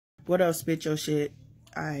What up, spit your shit?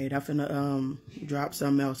 Alright, I'm finna drop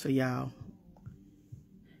something else for y'all.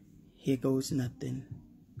 Here goes nothing.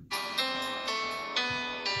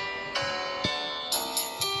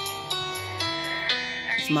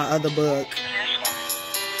 It's my other book.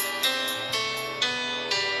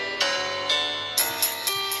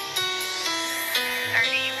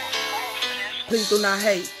 Please do not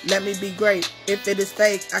hate, let me be great. If it is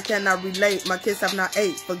fake, I cannot relate. My kids have not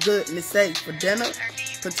ate, for goodness sake. For dinner,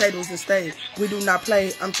 potatoes and steak. We do not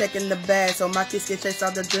play, I'm checking the bag, so my kids can chase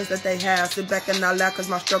all the dreams that they have. Sit back and not laugh, cause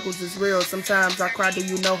my struggles is real. Sometimes I cry, do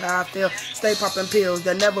you know how I feel? Stay popping pills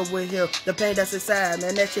that never will heal. The pain that's inside,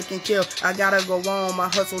 man, that shit can kill. I gotta go on, my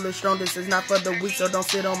hustle is strong. This is not for the weak, so don't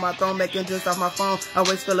sit on my throne making drinks off my phone. I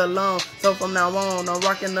always feel alone, so from now on, I'm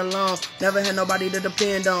rocking alone. Never had nobody to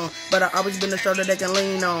depend on, but I always been the shoulder they can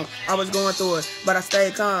lean on. I was going through it, but I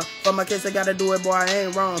stayed calm. For my kids, I gotta do it, boy, I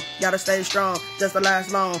ain't wrong. Gotta stay strong, just to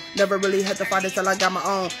last long. Never really had to fight until I got my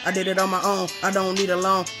own. I did it on my own, I don't need a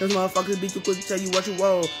loan. Those motherfuckers be too quick to tell you what you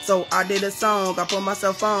owe. So I did a song, I put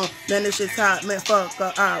myself on. Man, this shit's hot, man, fuck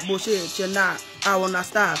bullshit, you're not. I will not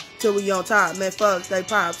stop till we on top, man, fuck, they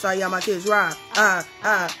pop. So yeah, my kids rock. I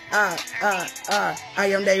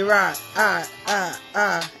am they rock.